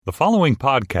The following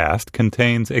podcast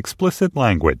contains explicit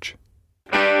language.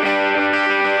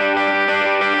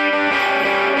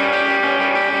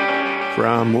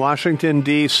 From Washington,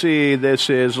 D.C.,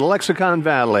 this is Lexicon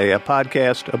Valley, a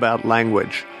podcast about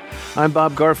language. I'm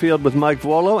Bob Garfield with Mike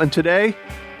Vuolo, and today,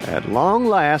 at long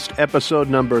last, episode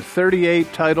number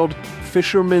 38, titled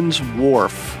Fisherman's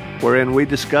Wharf, wherein we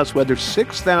discuss whether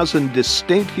 6,000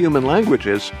 distinct human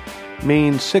languages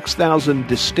mean 6,000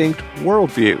 distinct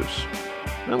worldviews.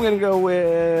 I'm going to go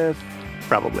with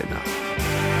probably not.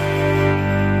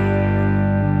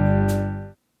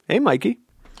 Hey, Mikey.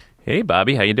 Hey,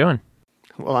 Bobby. How you doing?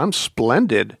 Well, I'm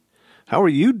splendid. How are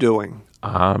you doing?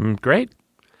 Great.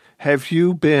 Have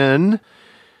you been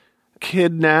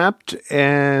kidnapped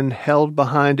and held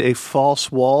behind a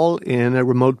false wall in a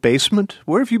remote basement?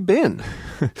 Where have you been?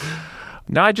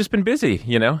 No, I've just been busy,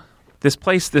 This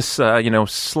place,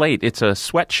 Slate, it's a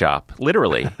sweatshop,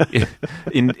 literally.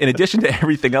 In addition to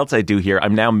everything else I do here,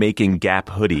 I'm now making Gap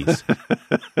hoodies.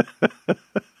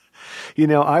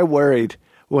 I worried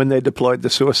when they deployed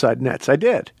the suicide nets. I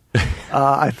did.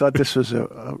 I thought this was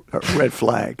a red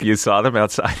flag. You saw them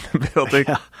outside the building?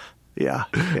 Yeah.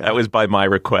 That was by my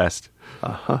request.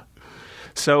 Uh-huh.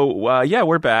 So,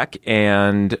 we're back,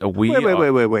 and we...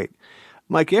 Wait.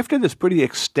 Mike, after this pretty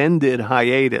extended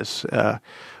hiatus...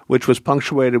 which was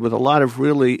punctuated with a lot of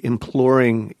really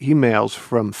imploring emails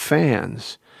from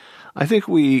fans, I think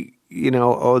we,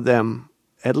 owe them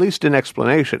at least an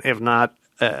explanation, if not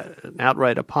an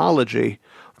outright apology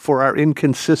for our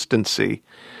inconsistency.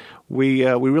 We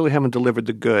really haven't delivered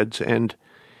the goods, and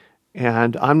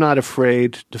I'm not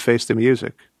afraid to face the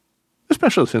music,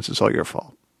 especially since it's all your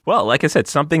fault. Well, like I said,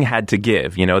 something had to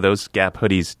give. Those Gap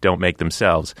hoodies don't make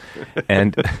themselves.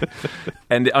 And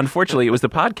unfortunately, it was the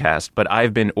podcast. But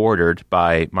I've been ordered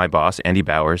by my boss, Andy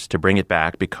Bowers, to bring it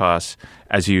back because,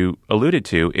 as you alluded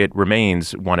to, it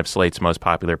remains one of Slate's most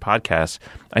popular podcasts.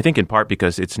 I think in part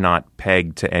because it's not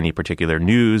pegged to any particular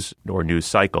news or news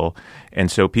cycle.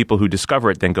 And so people who discover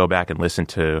it then go back and listen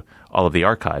to all of the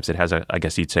archives. It has, I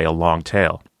guess you'd say, a long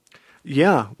tail.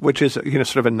 Yeah, which is,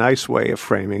 sort of a nice way of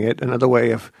framing it. Another way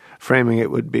of framing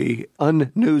it would be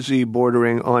unnewsy,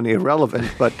 bordering on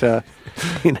irrelevant. But,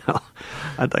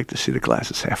 I'd like to see the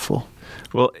glasses half full.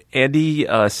 Well, Andy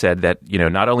said that,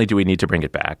 not only do we need to bring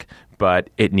it back, but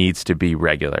it needs to be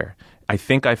regular. I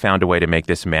think I found a way to make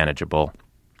this manageable.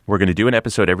 We're going to do an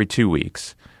episode every 2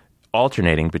 weeks,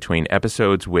 alternating between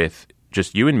episodes with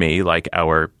just you and me, like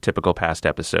our typical past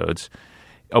episodes.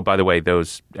 Oh, by the way,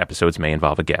 those episodes may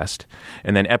involve a guest.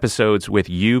 And then episodes with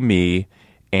you, me,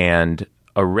 and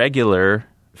a regular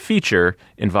feature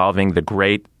involving the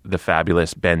great, the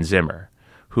fabulous Ben Zimmer,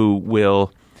 who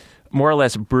will more or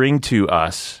less bring to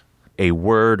us a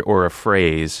word or a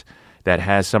phrase that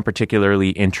has some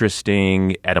particularly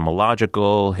interesting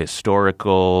etymological,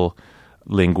 historical,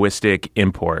 linguistic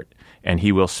import. And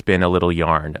he will spin a little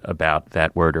yarn about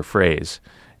that word or phrase.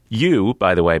 You,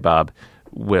 by the way, Bob,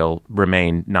 will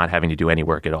remain not having to do any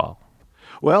work at all.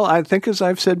 Well, I think, as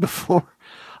I've said before,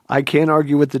 I can't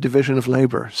argue with the division of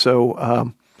labor.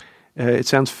 So it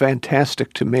sounds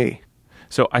fantastic to me.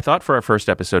 So I thought for our first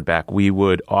episode back, we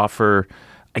would offer,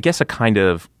 I guess, a kind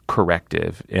of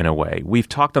corrective in a way. We've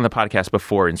talked on the podcast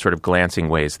before in sort of glancing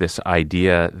ways, this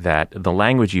idea that the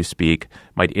language you speak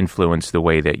might influence the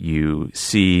way that you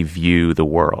see, view the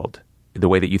world. The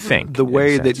way that you think. The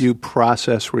way that you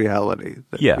process reality.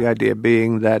 The idea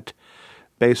being that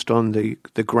based on the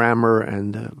grammar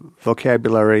and the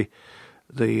vocabulary,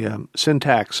 the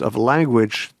syntax of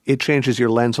language, it changes your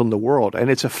lens on the world. And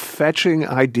it's a fetching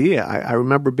idea. I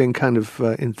remember being kind of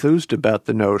enthused about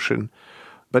the notion,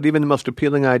 but even the most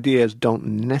appealing ideas don't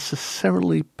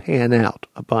necessarily pan out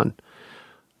upon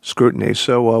scrutiny.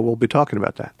 So we'll be talking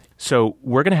about that. So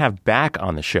we're going to have back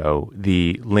on the show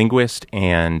the linguist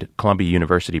and Columbia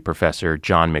University professor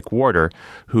John McWhorter,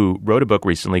 who wrote a book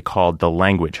recently called The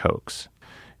Language Hoax.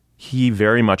 He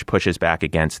very much pushes back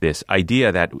against this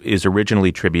idea that is originally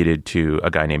attributed to a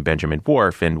guy named Benjamin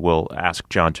Whorf, and we'll ask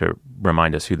John to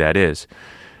remind us who that is.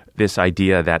 This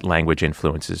idea that language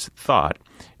influences thought.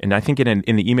 And I think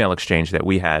in the email exchange that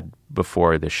we had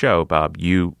before the show, Bob,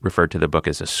 you referred to the book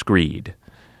as a screed.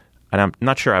 And I'm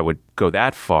not sure I would go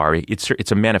that far.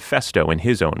 It's a manifesto in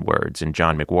his own words, in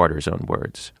John McWhorter's own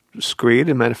words. Screed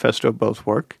and manifesto both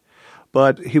work.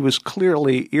 But he was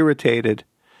clearly irritated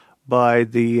by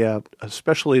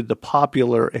especially the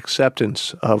popular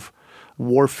acceptance of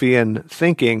Whorfian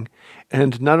thinking.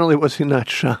 And not only was he not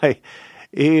shy,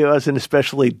 he wasn't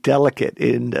especially delicate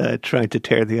in trying to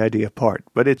tear the idea apart.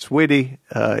 But it's witty,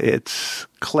 it's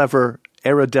clever,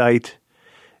 erudite.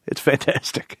 It's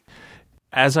fantastic.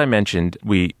 As I mentioned,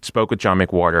 we spoke with John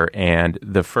McWhorter, and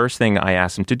the first thing I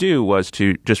asked him to do was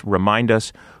to just remind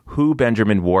us who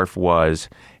Benjamin Whorf was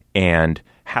and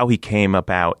how he came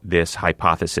about this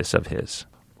hypothesis of his.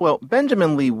 Well,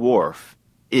 Benjamin Lee Whorf,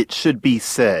 it should be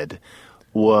said,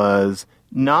 was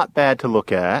not bad to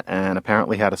look at and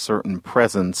apparently had a certain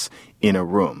presence in a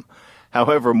room.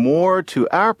 However, more to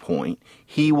our point,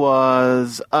 he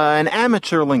was an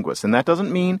amateur linguist, and that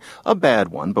doesn't mean a bad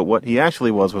one, but what he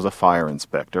actually was a fire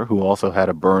inspector who also had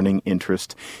a burning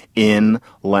interest in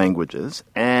languages,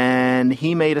 and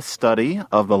he made a study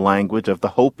of the language of the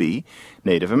Hopi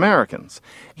Native Americans.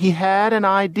 He had an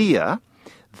idea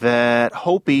that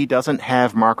Hopi doesn't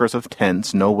have markers of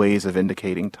tense, no ways of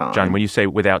indicating time. John, when you say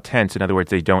without tense, in other words,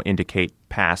 they don't indicate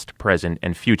past, present,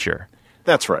 and future.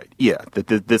 That's right. Yeah,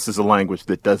 this is a language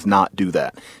that does not do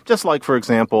that. Just like, for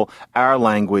example, our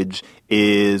language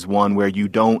is one where you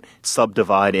don't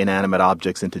subdivide inanimate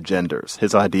objects into genders.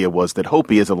 His idea was that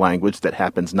Hopi is a language that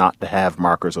happens not to have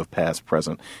markers of past,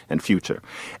 present, and future.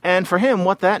 And for him,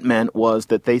 what that meant was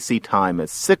that they see time as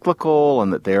cyclical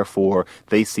and that therefore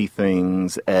they see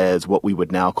things as what we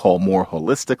would now call more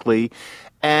holistically.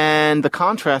 And the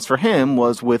contrast for him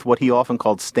was with what he often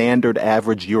called standard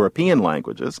average European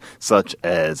languages, such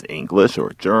as English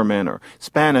or German or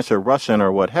Spanish or Russian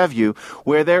or what have you,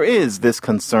 where there is this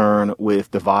concern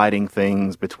with dividing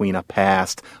things between a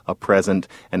past, a present,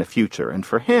 and a future. And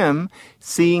for him,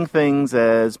 seeing things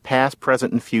as past,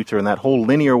 present, and future and that whole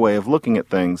linear way of looking at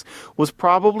things was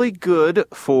probably good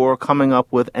for coming up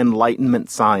with Enlightenment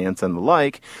science and the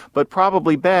like, but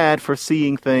probably bad for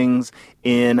seeing things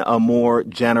in a more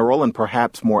general and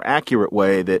perhaps more accurate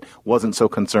way that wasn't so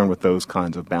concerned with those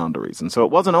kinds of boundaries. And so it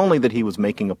wasn't only that he was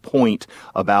making a point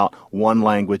about one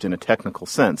language in a technical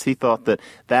sense. He thought that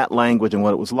that language and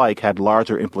what it was like had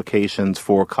larger implications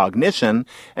for cognition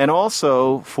and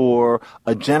also for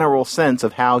a general sense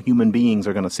of how human beings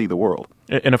are going to see the world.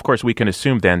 And of course, we can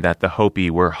assume then that the Hopi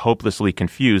were hopelessly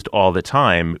confused all the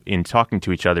time in talking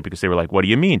to each other because they were like, what do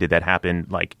you mean? Did that happen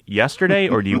like yesterday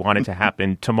or do you want it to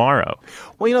happen tomorrow?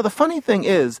 Well, the funny thing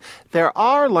is there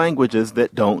are languages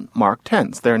that don't mark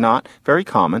tense. They're not very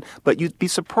common, but you'd be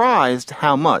surprised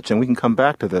how much, and we can come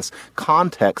back to this,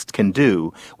 context can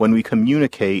do when we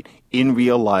communicate in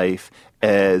real life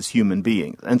as human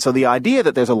beings. And so the idea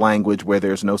that there's a language where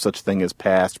there's no such thing as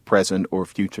past, present, or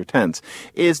future tense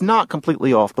is not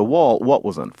completely off the wall. What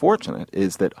was unfortunate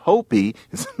is that Hopi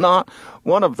is not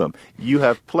one of them. You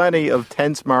have plenty of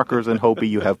tense markers in Hopi.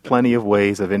 You have plenty of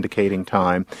ways of indicating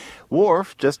time.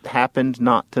 Whorf just happened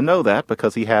not to know that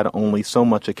because he had only so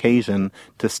much occasion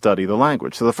to study the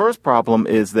language. So the first problem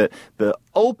is that the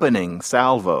opening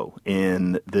salvo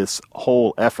in this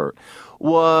whole effort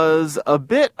was a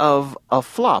bit of a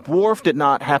flop. Whorf did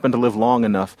not happen to live long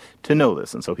enough to know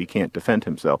this, and so he can't defend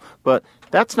himself. But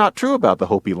that's not true about the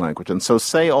Hopi language. And so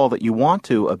say all that you want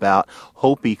to about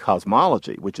Hopi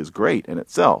cosmology, which is great in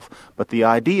itself. But the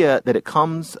idea that it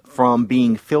comes from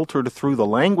being filtered through the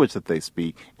language that they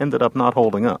speak ended up not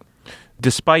holding up.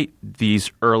 Despite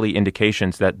these early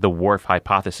indications that the Whorf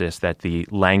hypothesis, that the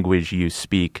language you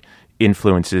speak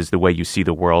influences the way you see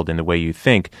the world and the way you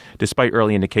think, despite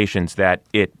early indications that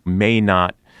it may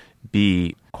not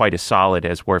be quite as solid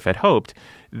as Whorf had hoped,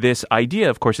 this idea,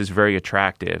 of course, is very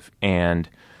attractive. And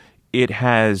it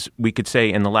has, we could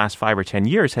say, in the last 5 or 10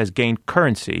 years, has gained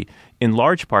currency, in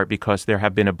large part because there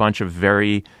have been a bunch of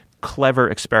very clever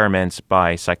experiments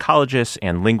by psychologists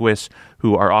and linguists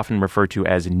who are often referred to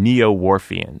as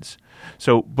neo-Whorfians.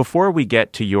 So before we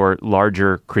get to your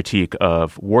larger critique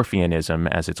of Whorfianism,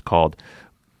 as it's called,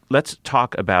 let's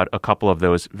talk about a couple of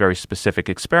those very specific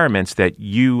experiments that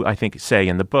you, I think, say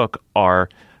in the book are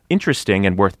interesting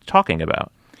and worth talking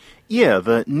about. Yeah,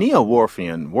 the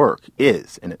neo-Whorfian work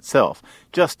is, in itself,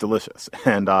 just delicious.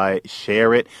 And I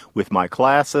share it with my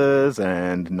classes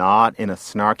and not in a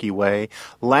snarky way.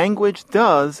 Language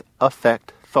does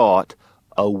affect thought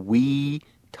a wee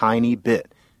tiny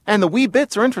bit. And the wee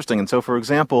bits are interesting. And so, for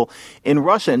example, in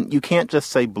Russian, you can't just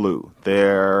say blue.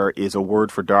 There is a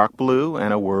word for dark blue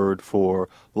and a word for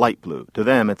light blue. To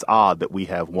them, it's odd that we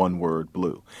have one word,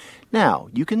 blue. Now,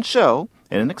 you can show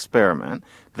in an experiment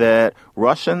that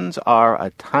Russians are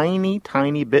a tiny,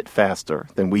 tiny bit faster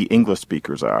than we English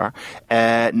speakers are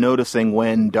at noticing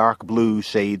when dark blue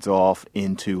shades off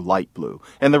into light blue.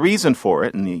 And the reason for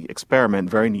it, and the experiment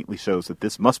very neatly shows that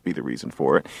this must be the reason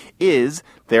for it, is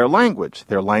their language.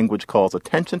 Their language calls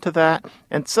attention to that,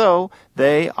 and so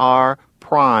they are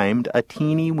primed a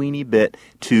teeny weeny bit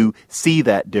to see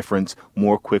that difference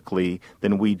more quickly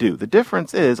than we do. The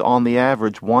difference is, on the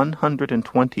average,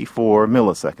 124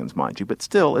 milliseconds, mind you, but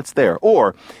still it's there.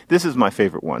 Or, this is my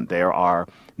favorite one. There are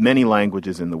many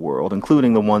languages in the world,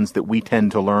 including the ones that we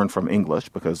tend to learn from English,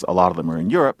 because a lot of them are in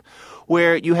Europe,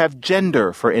 where you have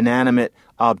gender for inanimate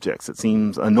objects. It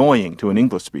seems annoying to an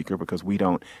English speaker because we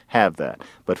don't have that.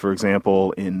 But for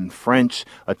example, in French,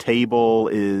 a table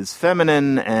is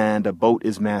feminine and a boat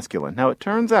is masculine. Now, it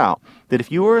turns out that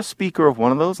if you are a speaker of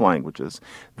one of those languages,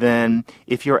 then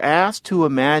if you're asked to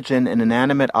imagine an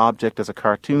inanimate object as a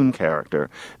cartoon character,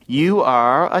 you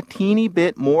are a teeny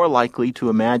bit more likely to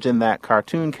imagine that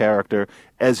cartoon character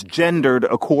as gendered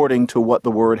according to what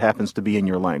the word happens to be in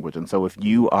your language. And so if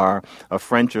you are a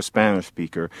French or Spanish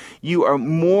speaker, you are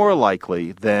more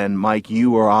likely than Mike,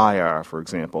 you or I are, for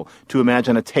example, to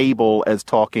imagine a table as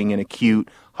talking in a cute,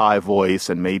 high voice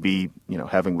and maybe,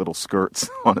 having little skirts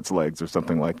on its legs or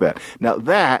something like that. Now,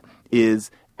 that is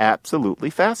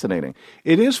absolutely fascinating.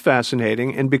 It is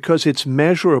fascinating, and because it's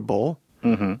measurable,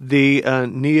 the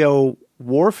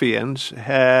neo-Worfians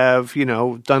have,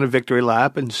 done a victory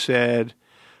lap and said,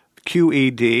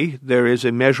 QED, there is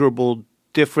a measurable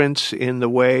difference in the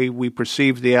way we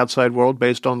perceive the outside world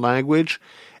based on language.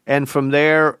 And from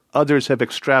there, others have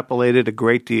extrapolated a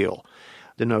great deal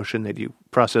the notion that you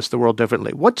process the world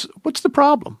differently. What's the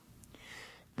problem?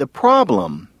 The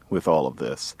problem with all of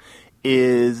this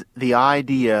is the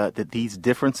idea that these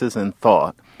differences in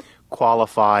thought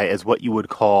qualify as what you would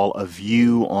call a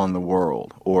view on the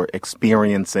world or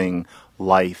experiencing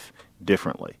life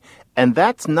differently. And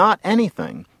that's not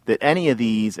anything that any of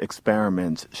these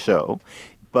experiments show.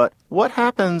 But what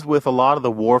happens with a lot of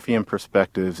the Worfian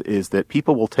perspectives is that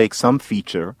people will take some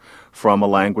feature from a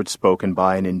language spoken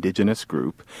by an indigenous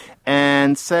group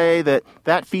and say that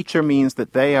that feature means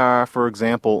that they are, for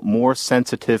example, more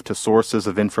sensitive to sources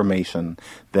of information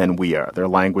than we are. There are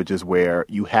languages where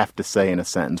you have to say in a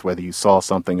sentence whether you saw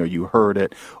something or you heard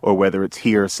it, or whether it's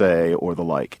hearsay or the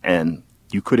like. And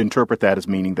you could interpret that as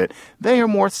meaning that they are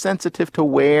more sensitive to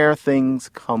where things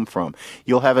come from.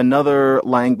 You'll have another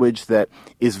language that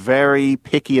is very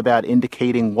picky about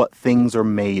indicating what things are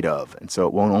made of. And so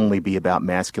it won't only be about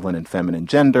masculine and feminine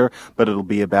gender, but it'll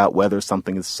be about whether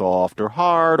something is soft or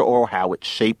hard or how it's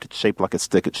shaped. It's shaped like a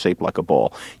stick. It's shaped like a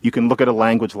ball. You can look at a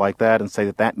language like that and say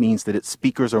that that means that its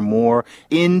speakers are more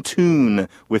in tune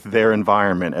with their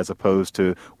environment, as opposed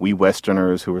to we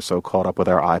Westerners who are so caught up with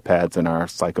our iPads and our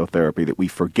psychotherapy that we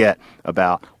forget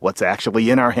about what's actually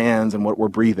in our hands and what we're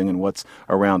breathing and what's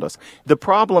around us. The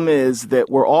problem is that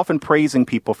we're often praising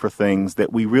people for things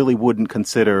that we really wouldn't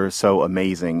consider so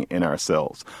amazing in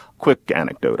ourselves. Quick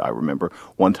anecdote, I remember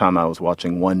one time I was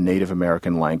watching one Native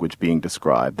American language being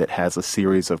described that has a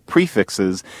series of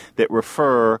prefixes that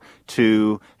refer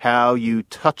to how you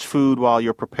touch food while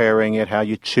you're preparing it, how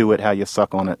you chew it, how you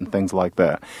suck on it, and things like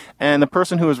that. And the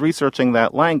person who was researching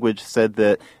that language said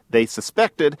that they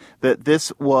suspected that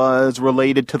this was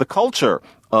related to the culture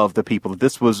of the people, that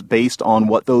this was based on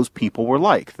what those people were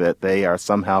like, that they are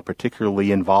somehow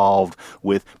particularly involved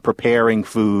with preparing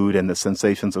food and the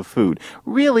sensations of food.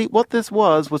 Really, what this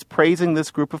was praising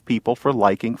this group of people for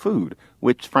liking food,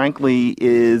 which frankly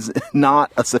is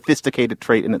not a sophisticated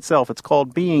trait in itself. It's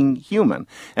called being human.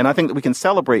 And I think that we can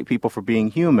celebrate people for being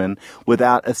human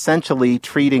without essentially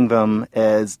treating them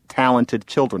as talented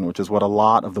children, which is what a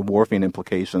lot of the Worfian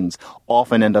implications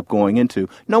often end up going into.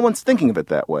 No one's thinking of it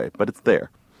that way, but it's there.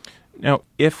 Now,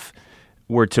 if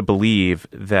we're to believe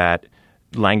that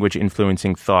language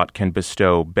influencing thought can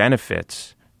bestow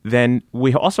benefits, then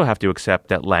we also have to accept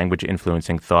that language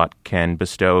influencing thought can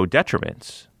bestow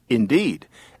detriments. Indeed.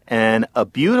 And a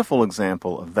beautiful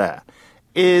example of that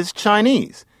is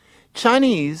Chinese.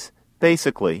 Chinese,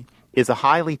 basically, is a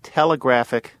highly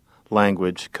telegraphic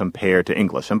language compared to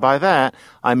English. And by that,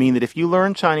 I mean that if you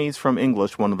learn Chinese from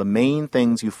English, one of the main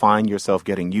things you find yourself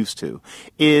getting used to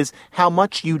is how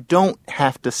much you don't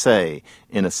have to say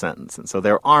in a sentence. And so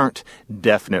there aren't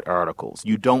definite articles.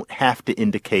 You don't have to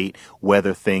indicate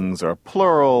whether things are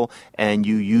plural, and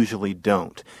you usually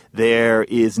don't. There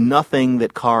is nothing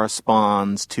that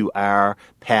corresponds to our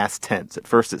past tense. At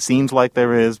first it seems like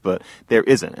there is, but there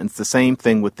isn't. And it's the same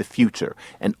thing with the future.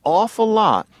 An awful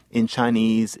lot in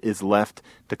Chinese is left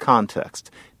to context.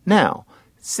 Now,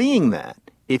 seeing that,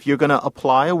 if you're going to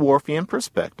apply a Worfian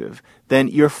perspective, then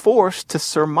you're forced to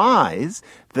surmise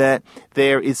that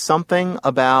there is something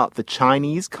about the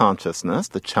Chinese consciousness,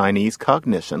 the Chinese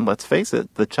cognition, let's face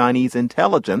it, the Chinese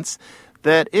intelligence,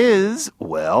 that is,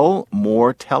 well,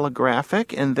 more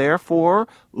telegraphic and therefore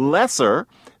lesser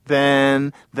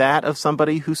than that of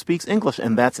somebody who speaks English.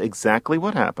 And that's exactly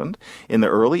what happened. In the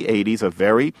early 80s, a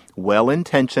very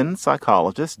well-intentioned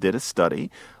psychologist did a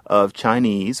study of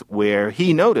Chinese where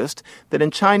he noticed that in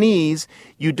Chinese,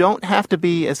 you don't have to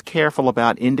be as careful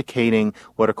about indicating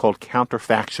what are called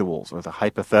counterfactuals or the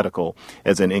hypothetical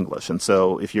as in English. And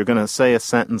so if you're going to say a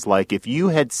sentence like, if you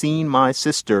had seen my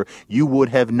sister, you would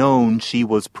have known she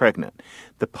was pregnant.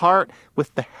 The part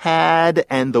with the had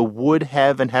and the would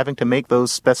have and having to make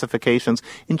those specifications,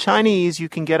 in Chinese, you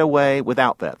can get away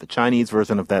without that. The Chinese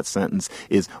version of that sentence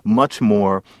is much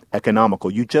more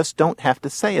economical. You just don't have to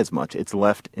say as much. It's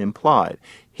left implied.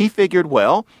 He figured,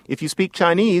 well, if you speak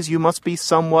Chinese, you must be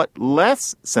somewhat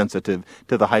less sensitive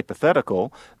to the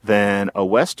hypothetical than a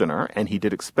Westerner, and he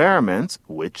did experiments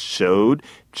which showed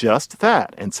just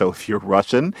that. And so if you're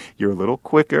Russian, you're a little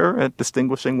quicker at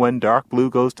distinguishing when dark blue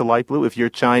goes to light blue. If you're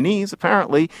Chinese,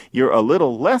 apparently, you're a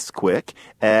little less quick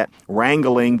at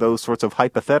wrangling those sorts of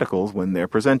hypotheticals when they're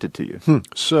presented to you.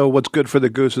 So what's good for the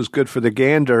goose is good for the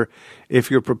gander. If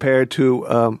you're prepared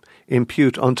to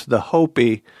impute onto the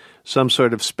Hopi some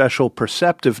sort of special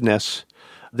perceptiveness,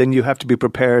 then you have to be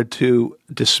prepared to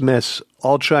dismiss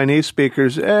all Chinese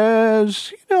speakers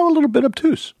as, a little bit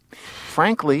obtuse.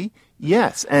 Frankly,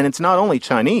 yes. And it's not only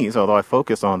Chinese, although I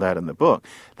focus on that in the book.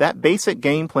 That basic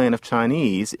game plan of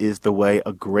Chinese is the way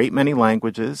a great many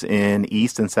languages in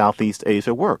East and Southeast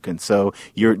Asia work. And so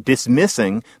you're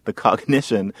dismissing the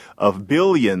cognition of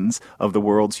billions of the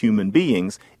world's human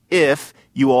beings if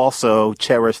you also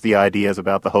cherish the ideas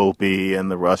about the Hopi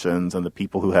and the Russians and the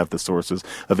people who have the sources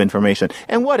of information.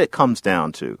 And what it comes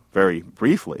down to, very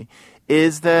briefly,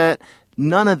 is that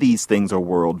none of these things are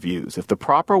worldviews. If the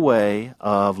proper way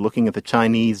of looking at the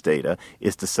Chinese data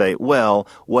is to say, well,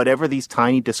 whatever these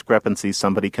tiny discrepancies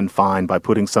somebody can find by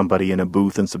putting somebody in a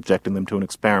booth and subjecting them to an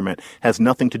experiment has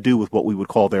nothing to do with what we would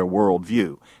call their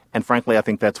worldview. And frankly, I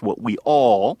think that's what we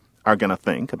all are going to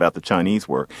think about the Chinese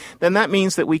work, then that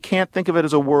means that we can't think of it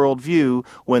as a worldview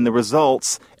when the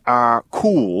results are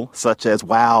cool, such as,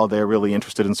 wow, they're really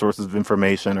interested in sources of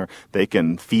information, or they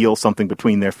can feel something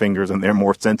between their fingers and they're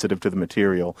more sensitive to the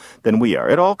material than we are.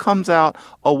 It all comes out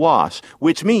a wash,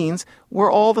 which means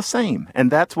we're all the same. And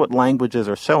that's what languages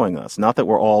are showing us, not that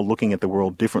we're all looking at the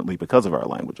world differently because of our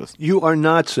languages. You are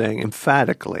not saying,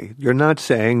 emphatically, you're not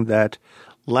saying that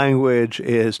language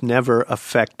is never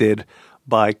affected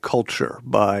by culture,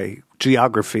 by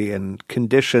geography and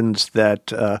conditions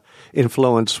that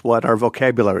influence what our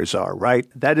vocabularies are, right?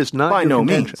 That is not by your no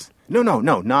contention. means.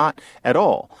 No, not at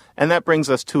all. And that brings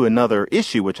us to another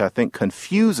issue, which I think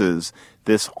confuses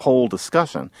this whole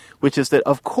discussion, which is that,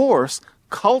 of course,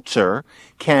 culture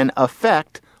can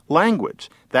affect language.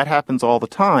 That happens all the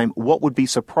time. What would be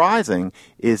surprising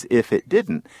is if it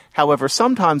didn't. However,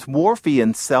 sometimes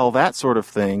Whorfians sell that sort of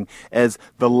thing as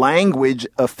the language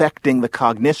affecting the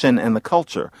cognition and the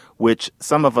culture, which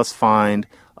some of us find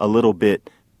a little bit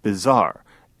bizarre.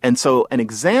 And so an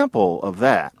example of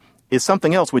that is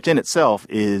something else which in itself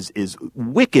is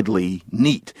wickedly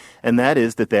neat. And that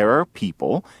is that there are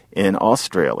people in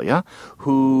Australia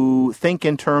who think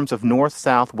in terms of north,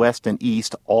 south, west, and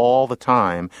east all the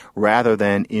time rather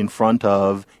than in front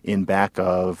of, in back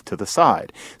of, to the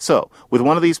side. So with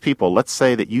one of these people, let's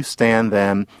say that you stand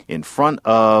them in front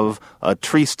of a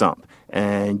tree stump.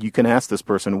 And you can ask this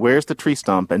person, where's the tree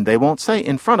stump? And they won't say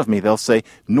in front of me. They'll say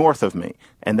north of me.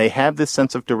 And they have this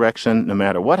sense of direction no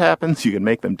matter what happens. You can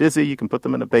make them dizzy. You can put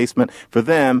them in a basement. For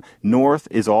them, north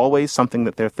is always something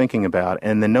that they're thinking about.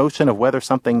 And the notion of whether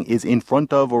something is in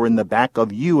front of or in the back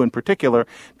of you in particular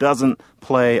doesn't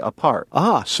play a part.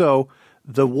 So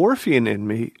the Whorfian in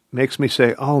me makes me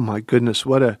say, oh my goodness,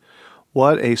 what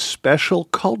a special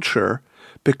culture,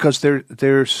 because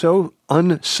they're so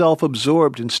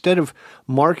unself-absorbed. Instead of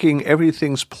marking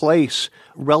everything's place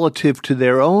relative to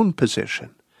their own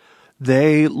position,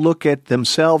 they look at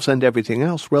themselves and everything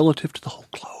else relative to the whole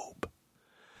globe.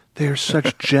 They're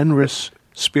such generous,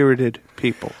 spirited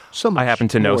people. So much I happen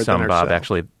to know more some, than Bob. ourselves.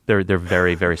 Actually, they're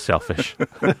very, very selfish.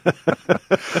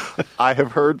 I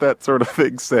have heard that sort of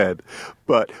thing said,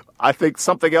 but I think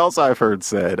something else I've heard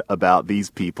said about these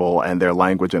people and their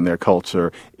language and their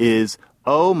culture is,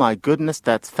 oh my goodness,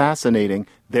 that's fascinating.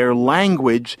 Their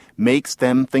language makes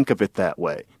them think of it that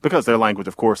way. Because their language,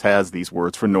 of course, has these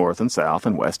words for north and south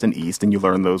and west and east, and you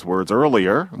learn those words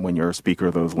earlier when you're a speaker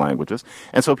of those languages.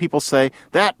 And so people say,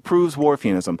 that proves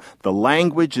Whorfianism. The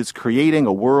language is creating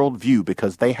a worldview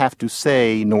because they have to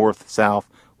say north, south,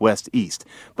 west, east.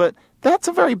 But That's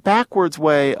a very backwards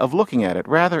way of looking at it.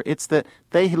 Rather, it's that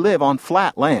they live on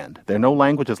flat land. There are no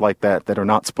languages like that that are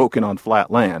not spoken on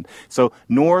flat land. So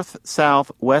north,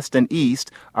 south, west, and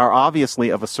east are obviously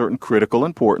of a certain critical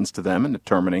importance to them in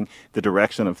determining the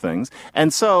direction of things.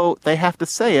 And so they have to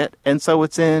say it, and so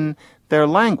it's in their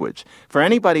language. For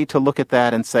anybody to look at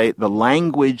that and say the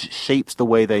language shapes the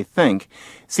way they think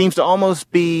seems to almost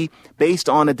be based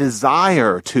on a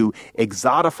desire to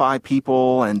exotify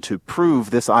people and to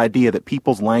prove this idea that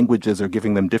people's languages are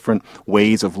giving them different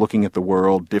ways of looking at the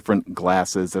world, different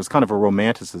glasses. There's kind of a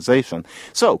romanticization.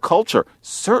 So culture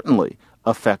certainly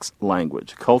affects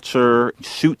language. Culture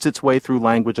shoots its way through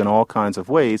language in all kinds of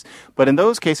ways. But in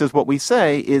those cases, what we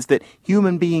say is that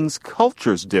human beings'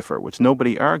 cultures differ, which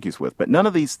nobody argues with. But none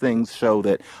of these things show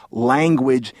that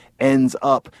language ends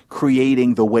up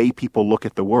creating the way people look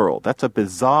at the world. That's a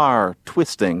bizarre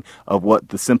twisting of what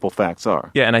the simple facts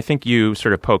are. Yeah, and I think you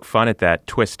sort of poke fun at that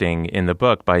twisting in the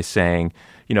book by saying,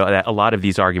 that a lot of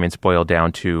these arguments boil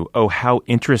down to, how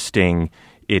interesting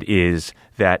it is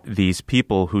that these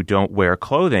people who don't wear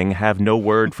clothing have no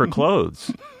word for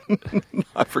clothes.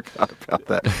 I forgot about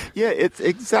that. Yeah, it's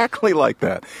exactly like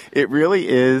that. It really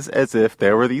is as if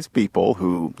there were these people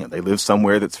who, they live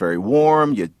somewhere that's very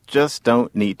warm. You just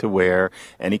don't need to wear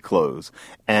any clothes.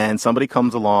 And somebody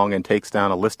comes along and takes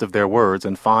down a list of their words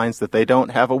and finds that they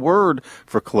don't have a word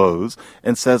for clothes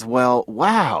and says, well,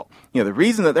 wow, the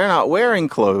reason that they're not wearing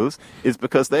clothes is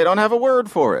because they don't have a word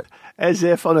for it. As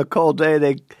if on a cold day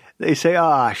they say,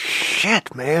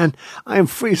 shit, man, I'm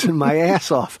freezing my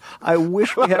ass off. I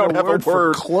wish we had a word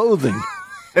for clothing.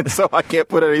 And so I can't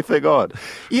put anything on.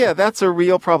 Yeah, that's a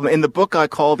real problem. In the book, I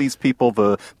call these people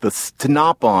the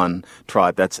Stnapon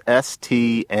tribe. That's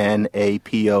Stnapon.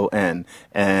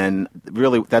 And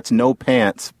really, that's no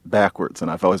pants backwards.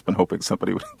 And I've always been hoping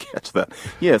somebody would catch that.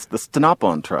 Yes, the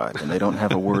Stnapon tribe, and they don't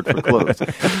have a word for clothes.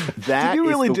 Did you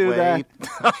really do that?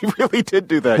 I really did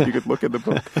do that. You could look in the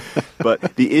book.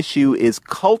 But the issue is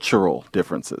cultural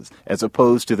differences, as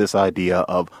opposed to this idea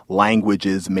of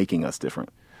languages making us different.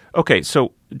 Okay,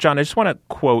 so John, I just want to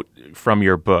quote from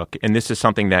your book, and this is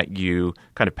something that you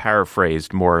kind of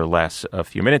paraphrased more or less a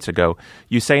few minutes ago.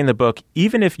 You say in the book,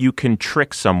 even if you can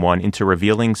trick someone into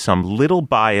revealing some little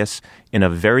bias in a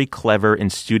very clever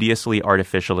and studiously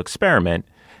artificial experiment,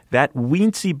 that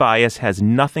weensy bias has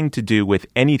nothing to do with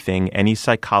anything any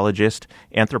psychologist,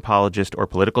 anthropologist, or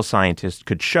political scientist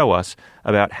could show us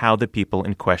about how the people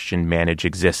in question manage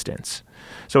existence.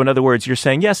 So in other words, you're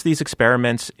saying, yes, these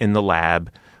experiments in the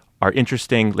lab are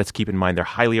interesting. Let's keep in mind they're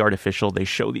highly artificial. They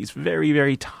show these very,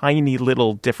 very tiny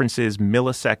little differences,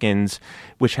 milliseconds,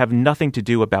 which have nothing to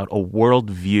do about a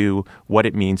worldview, what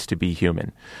it means to be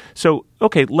human. So,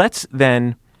 okay, let's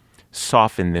then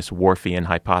soften this Whorfian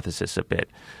hypothesis a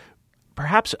bit.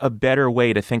 Perhaps a better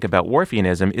way to think about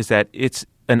Whorfianism is that it's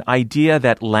an idea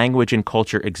that language and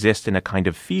culture exist in a kind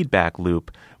of feedback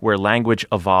loop where language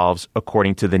evolves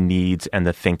according to the needs and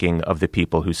the thinking of the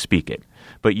people who speak it.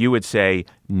 But you would say,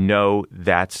 no,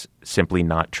 that's simply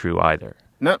not true either.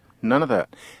 No, none of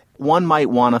that. One might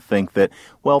want to think that,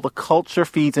 well, the culture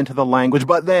feeds into the language,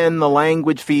 but then the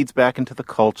language feeds back into the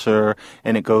culture,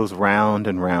 and it goes round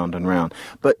and round and round.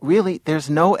 But really, there's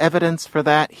no evidence for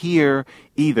that here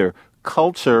either.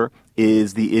 Culture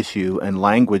is the issue, and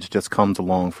language just comes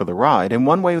along for the ride. And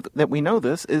one way that we know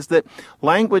this is that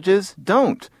languages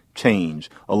don't change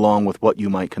along with what you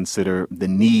might consider the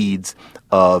needs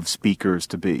of speakers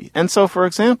to be. And so, for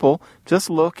example, just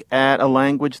look at a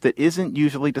language that isn't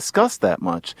usually discussed that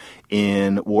much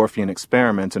in Whorfian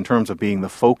experiments in terms of being the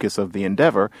focus of the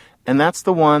endeavor, and that's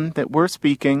the one that we're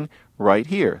speaking right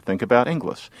here. Think about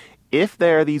English. If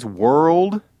there are these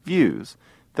world views,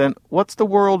 then what's the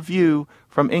world view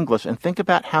from English? And think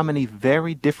about how many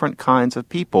very different kinds of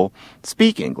people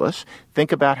speak English.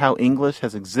 Think about how English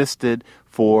has existed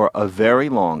for a very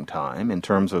long time in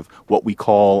terms of what we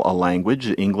call a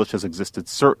language. English has existed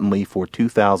certainly for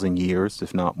 2,000 years,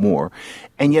 if not more.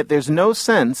 And yet there's no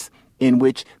sense in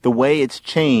which the way it's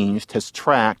changed has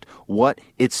tracked what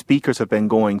its speakers have been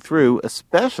going through,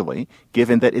 especially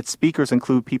given that its speakers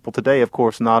include people today, of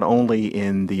course, not only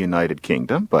in the United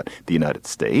Kingdom, but the United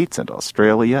States and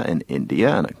Australia and India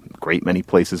and a great many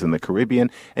places in the Caribbean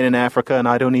and in Africa, and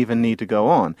I don't even need to go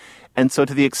on. And so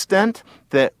to the extent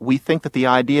that we think that the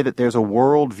idea that there's a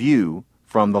world view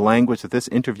from the language that this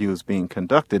interview is being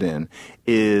conducted in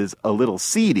is a little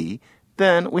seedy,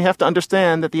 then we have to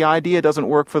understand that the idea doesn't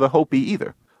work for the Hopi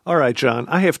either. All right, John,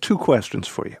 I have two questions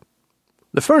for you.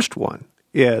 The first one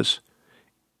is,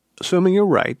 assuming you're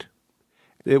right,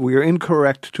 that we are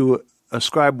incorrect to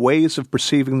ascribe ways of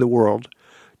perceiving the world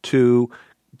to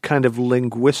kind of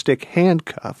linguistic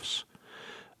handcuffs,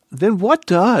 then what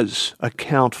does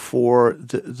account for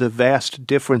the vast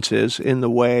differences in the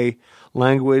way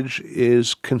language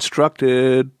is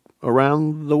constructed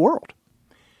around the world?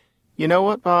 You know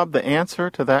what, Bob? The answer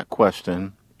to that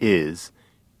question is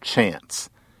chance.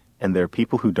 And there are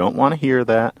people who don't want to hear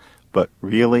that, but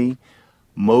really,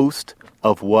 most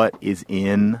of what is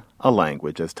in a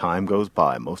language as time goes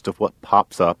by, most of what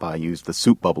pops up, I use the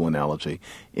soup bubble analogy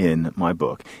in my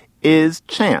book, is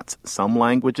chance. Some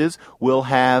languages will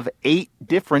have 8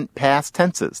 different past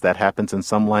tenses. That happens in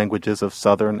some languages of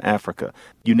southern Africa.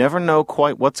 You never know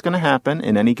quite what's going to happen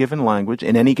in any given language.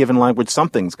 In any given language,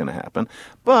 something's going to happen.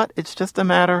 But it's just a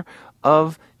matter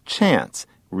of chance.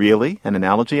 Really, an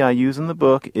analogy I use in the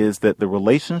book is that the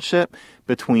relationship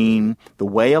between the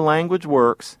way a language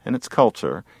works and its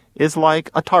culture is like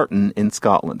a tartan in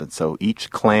Scotland. And so each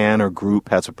clan or group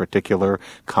has a particular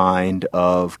kind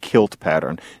of kilt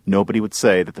pattern. Nobody would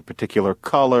say that the particular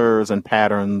colors and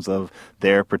patterns of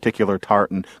their particular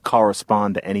tartan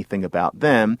correspond to anything about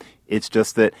them. It's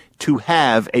just that to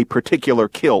have a particular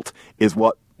kilt is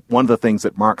one of the things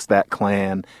that marks that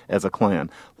clan as a clan.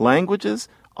 Languages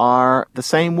are the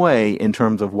same way in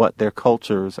terms of what their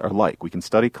cultures are like. We can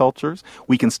study cultures.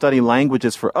 We can study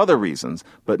languages for other reasons,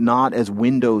 but not as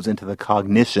windows into the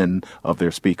cognition of their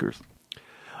speakers.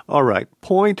 All right.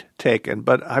 Point taken.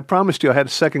 But I promised you I had a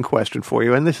second question for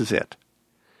you, and this is it.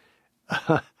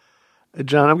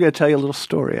 John, I'm going to tell you a little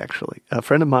story, actually. A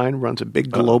friend of mine runs a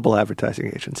big global advertising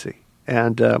agency.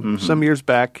 And some years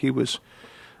back, he was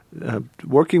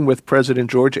working with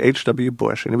President George H.W.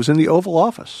 Bush, and he was in the Oval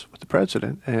Office with the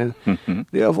president. And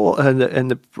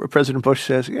the President Bush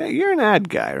says, "Yeah, you're an ad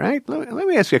guy, right? Let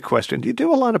me ask you a question. Do you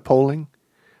do a lot of polling?"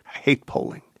 I hate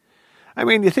polling. I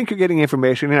mean, you think you're getting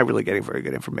information. You're not really getting very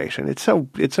good information. It's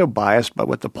so biased by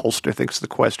what the pollster thinks the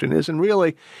question is. And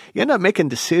really, you end up making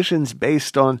decisions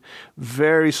based on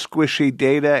very squishy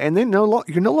data. And then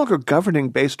you're no longer governing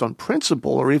based on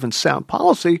principle or even sound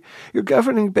policy. You're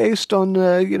governing based on,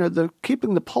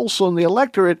 keeping the pulse on the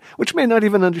electorate, which may not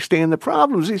even understand the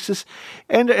problems. He says,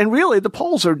 and really, the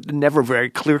polls are never very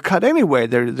clear-cut anyway.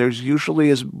 There's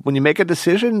usually, when you make a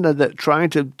decision that trying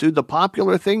to do the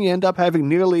popular thing, you end up having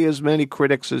nearly as many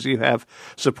critics as you have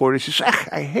supporters. He says,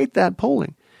 I hate that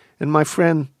polling. And my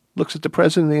friend looks at the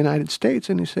President of the United States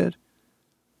and he said,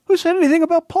 who said anything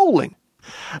about polling?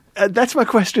 That's my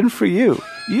question for you.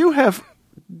 You have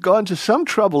gone to some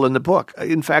trouble in the book,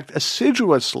 in fact,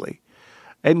 assiduously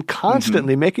and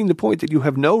constantly making the point that you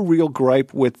have no real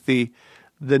gripe with the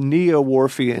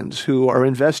neo-Whorfians who are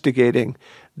investigating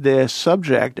this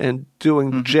subject and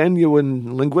doing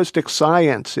genuine linguistic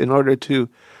science in order to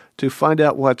find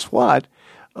out what's what.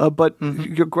 But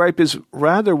your gripe is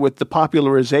rather with the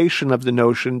popularization of the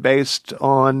notion based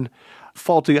on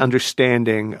faulty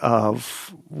understanding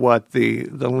of what the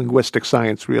linguistic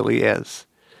science really is.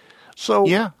 So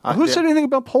who said anything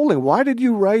about polling? Why did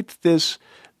you write this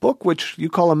book, which you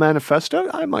call a manifesto?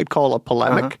 I might call a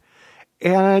polemic.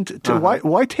 And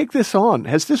why take this on?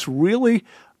 Has this really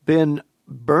been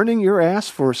burning your ass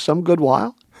for some good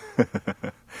while?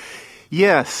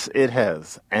 Yes, it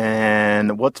has.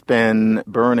 And what's been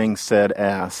burning said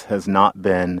ass has not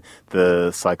been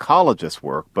the psychologist's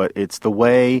work, but it's the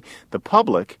way the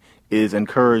public is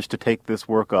encouraged to take this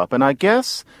work up. And I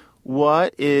guess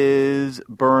what is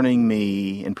burning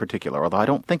me in particular, although I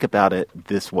don't think about it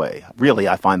this way, really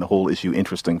I find the whole issue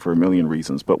interesting for a million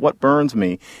reasons, but what burns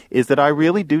me is that I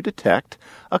really do detect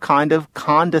a kind of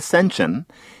condescension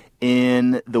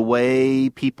in the way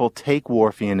people take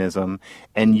Whorfianism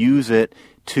and use it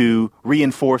to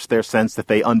reinforce their sense that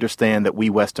they understand that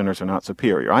we Westerners are not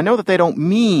superior. I know that they don't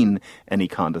mean any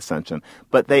condescension,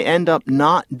 but they end up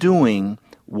not doing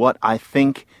what I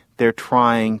think they're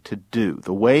trying to do.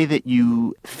 The way that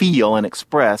you feel and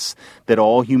express that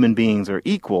all human beings are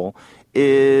equal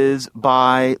is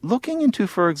by looking into,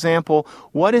 for example,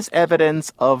 what is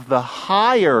evidence of the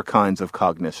higher kinds of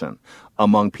cognition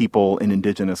among people in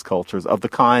indigenous cultures of the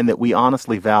kind that we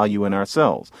honestly value in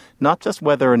ourselves. Not just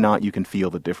whether or not you can feel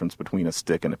the difference between a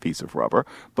stick and a piece of rubber,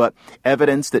 but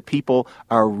evidence that people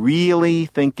are really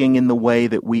thinking in the way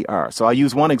that we are. So I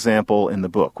use one example in the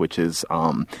book, which is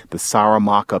the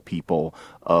Saramacca people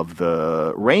of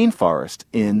the rainforest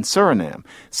in Suriname.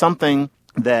 Something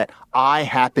that I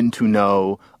happen to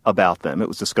know about them, it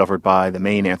was discovered by the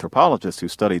main anthropologists who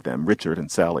studied them, Richard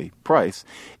and Sally Price,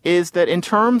 is that in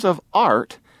terms of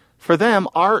art, For them,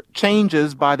 art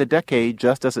changes by the decade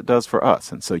just as it does for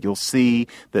us. And so you'll see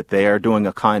that they are doing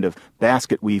a kind of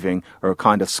basket weaving or a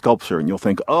kind of sculpture, and you'll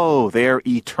think, oh, they're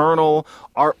eternal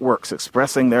artworks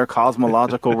expressing their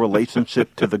cosmological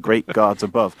relationship to the great gods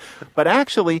above. But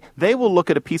actually, they will look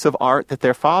at a piece of art that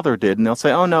their father did, and they'll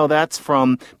say, oh, no, that's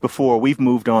from before. We've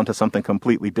moved on to something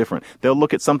completely different. They'll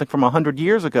look at something from 100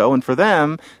 years ago, and for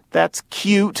them, that's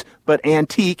cute but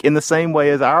antique in the same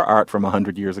way as our art from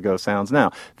 100 years ago sounds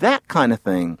now. That kind of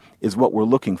thing is what we're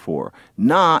looking for,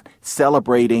 not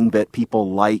celebrating that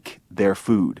people like their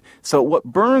food. So what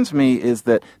burns me is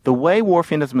that the way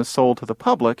Whorfianism is sold to the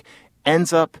public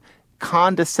ends up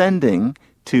condescending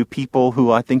to people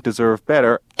who I think deserve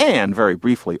better. And very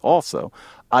briefly also,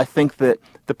 I think that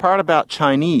the part about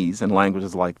Chinese and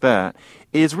languages like that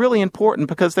is really important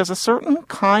because there's a certain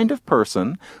kind of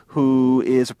person who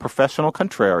is a professional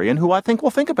contrarian who I think will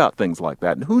think about things like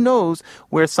that. And who knows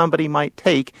where somebody might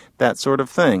take that sort of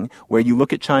thing, where you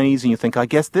look at Chinese and you think, I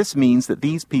guess this means that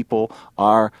these people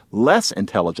are less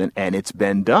intelligent. And it's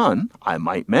been done, I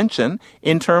might mention,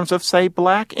 in terms of, say,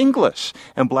 Black English.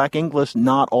 And Black English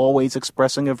not always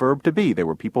expressing a verb to be. There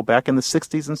were people back in the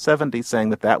 60s and 70s saying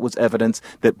that that was evidence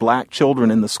that Black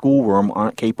children in the schoolroom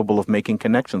aren't capable of making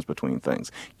connections between things.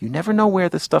 You never know where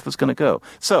this stuff is going to go.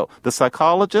 So the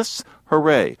psychologists,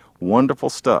 hooray,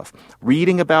 wonderful stuff.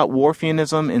 Reading about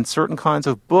Whorfianism in certain kinds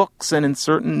of books and in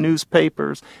certain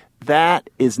newspapers, that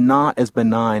is not as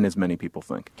benign as many people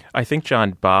think. I think,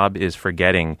 John, Bob is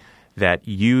forgetting that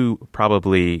you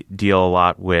probably deal a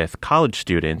lot with college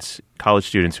students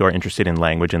who are interested in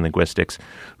language and linguistics,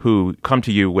 who come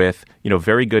to you with,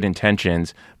 very good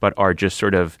intentions, but are just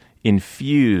sort of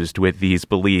infused with these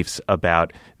beliefs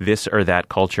about this or that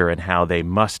culture and how they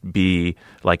must be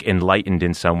like enlightened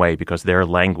in some way because their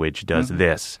language does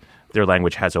this. Their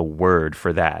language has a word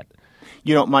for that.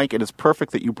 Mike, it is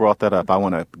perfect that you brought that up. I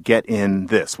want to get in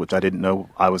this, which I didn't know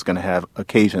I was going to have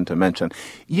occasion to mention.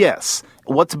 Yes,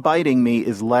 what's biting me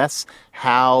is less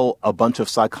how a bunch of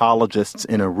psychologists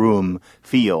in a room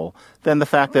feel than the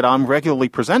fact that I'm regularly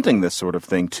presenting this sort of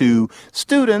thing to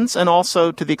students and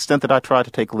also, to the extent that I try to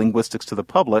take linguistics to the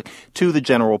public, to the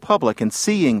general public, and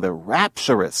seeing the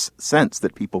rapturous sense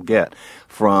that people get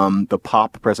from the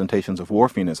pop presentations of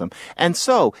Whorfianism. And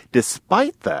so,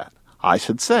 despite that, I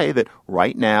should say that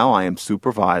right now I am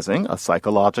supervising a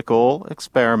psychological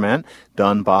experiment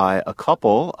done by a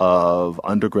couple of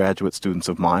undergraduate students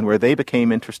of mine where they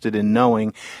became interested in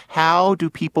knowing how do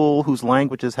people whose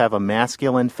languages have a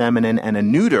masculine, feminine, and a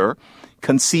neuter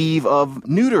conceive of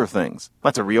neuter things?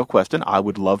 That's a real question. I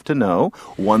would love to know.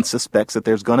 One suspects that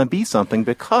there's going to be something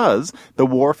because the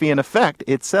Whorfian effect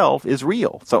itself is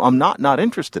real. So I'm not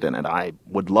interested in it. I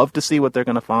would love to see what they're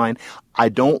going to find. I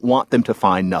don't want them to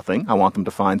find nothing. I want them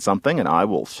to find something, and I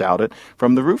will shout it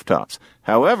from the rooftops.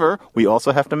 However, we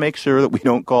also have to make sure that we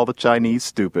don't call the Chinese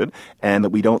stupid and that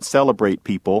we don't celebrate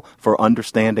people for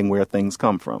understanding where things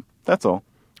come from. That's all.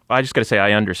 Well, I just got to say,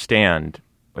 I understand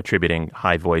attributing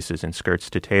high voices and skirts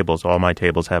to tables. All my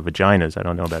tables have vaginas. I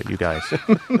don't know about you guys.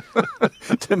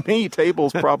 To me,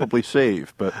 tables probably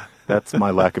shave, but that's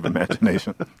my lack of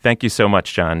imagination. Thank you so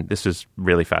much, John. This is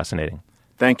really fascinating.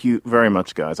 Thank you very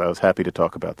much, guys. I was happy to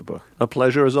talk about the book. A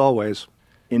pleasure as always.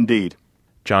 Indeed.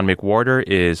 John McWhorter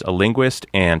is a linguist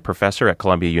and professor at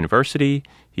Columbia University.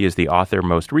 He is the author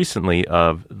most recently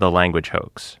of The Language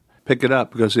Hoax. Pick it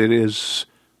up because it is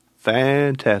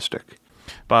fantastic.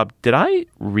 Bob, did I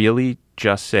really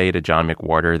just say to John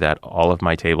McWhorter that all of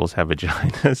my tables have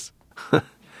vaginas?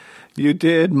 You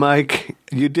did, Mike.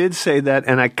 You did say that,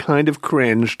 and I kind of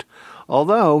cringed.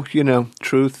 Although,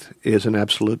 truth is an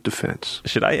absolute defense.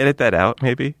 Should I edit that out,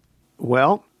 maybe?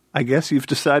 Well, I guess you've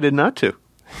decided not to.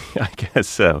 I guess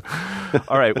so.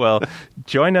 All right, well,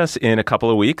 join us in a couple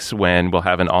of weeks when we'll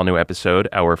have an all-new episode,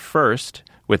 our first,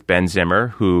 with Ben Zimmer,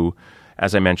 who,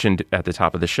 as I mentioned at the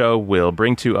top of the show, will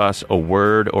bring to us a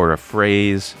word or a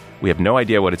phrase. We have no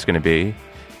idea what it's going to be.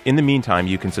 In the meantime,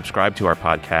 you can subscribe to our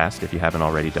podcast, if you haven't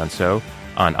already done so,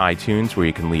 on iTunes, where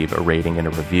you can leave a rating and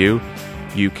a review.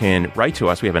 You can write to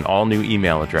us. We have an all-new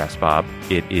email address, Bob.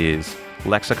 It is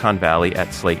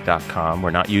lexiconvalley@slate.com. We're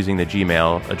not using the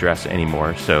Gmail address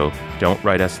anymore, so don't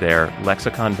write us there.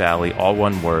 lexiconvalley, all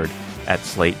one word,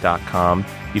 @slate.com.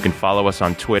 You can follow us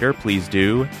on Twitter. Please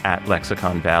do,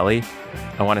 @lexiconvalley.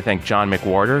 I want to thank John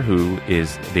McWhorter, who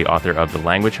is the author of The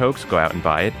Language Hoax. Go out and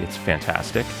buy it. It's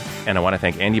fantastic. And I want to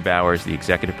thank Andy Bowers, the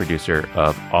executive producer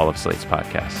of all of Slate's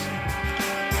podcasts.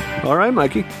 All right,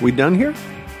 Mikey. We done here?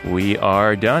 We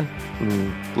are done.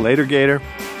 Later, Gator.